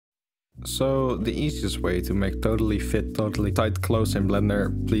So the easiest way to make totally fit, totally tight clothes in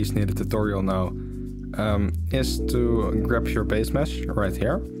Blender, please need a tutorial now, is to grab your base mesh right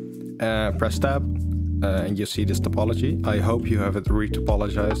here, press tab, and you see this topology. I hope you have it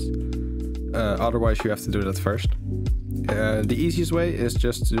re-topologized, otherwise you have to do that first. The easiest way is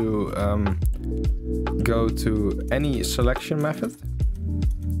just to go to any selection method,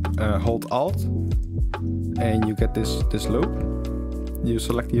 hold Alt, and you get this loop. You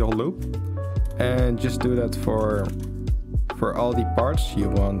select the whole loop, and just do that for all the parts you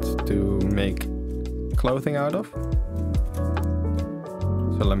want to make clothing out of.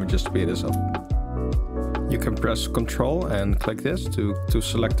 So let me just speed this up. You can press Ctrl and click this to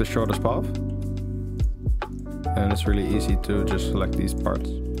select the shortest path. And it's really easy to just select these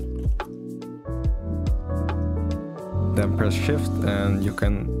parts. Then press Shift and you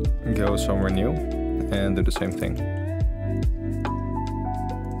can go somewhere new and do the same thing.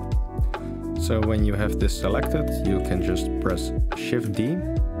 So when you have this selected, you can just press Shift D,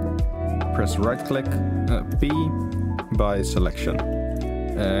 press right click P by selection,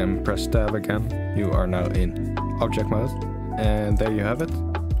 and press tab again. You are now in object mode, and there you have it.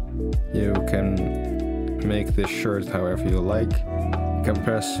 You can make this shirt however you like. You can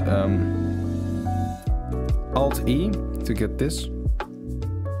press Alt E to get this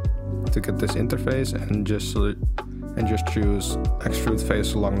interface, and just choose extrude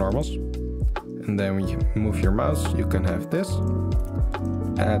face along normals. And then when you move your mouse, you can have this,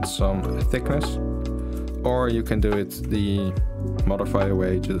 add some thickness, or you can do it the modifier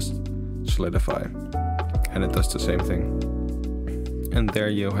way, just solidify, and it does the same thing. And there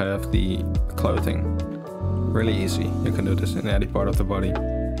you have the clothing. Really easy. You can do this in any part of the body.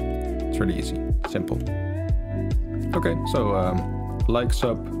 It's really easy, simple. Okay, so like,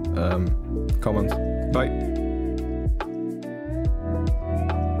 sub, comment, bye.